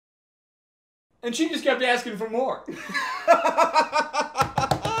And she just kept asking for more.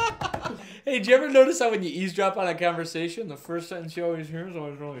 Hey, did you ever notice how when you eavesdrop on a conversation, the first sentence you always hear is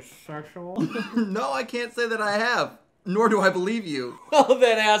always really sexual? No, I can't say that I have. Nor do I believe you. Well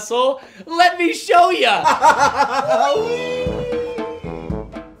then, asshole, let me show ya!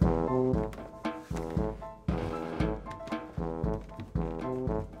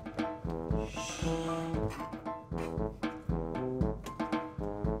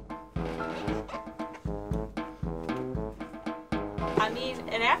 I mean,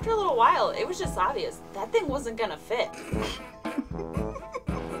 and after a little while, it was just obvious that thing wasn't gonna fit.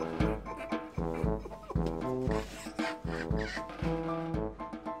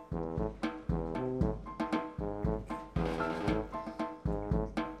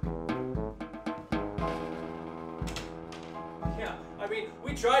 Yeah, I mean,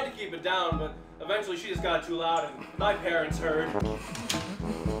 we tried to keep it down, but eventually she just got too loud and my parents heard.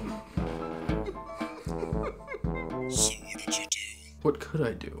 So what did you do? What could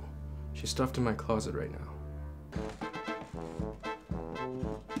I do? She's stuffed in my closet right now.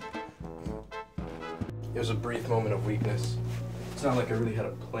 It was a brief moment of weakness. It's not like I really had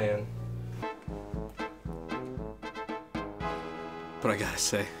a plan. But I gotta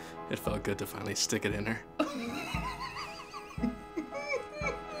say, it felt good to finally stick it in her.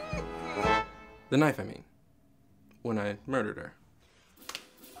 The knife, I mean. When I murdered her.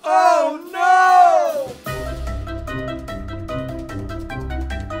 Oh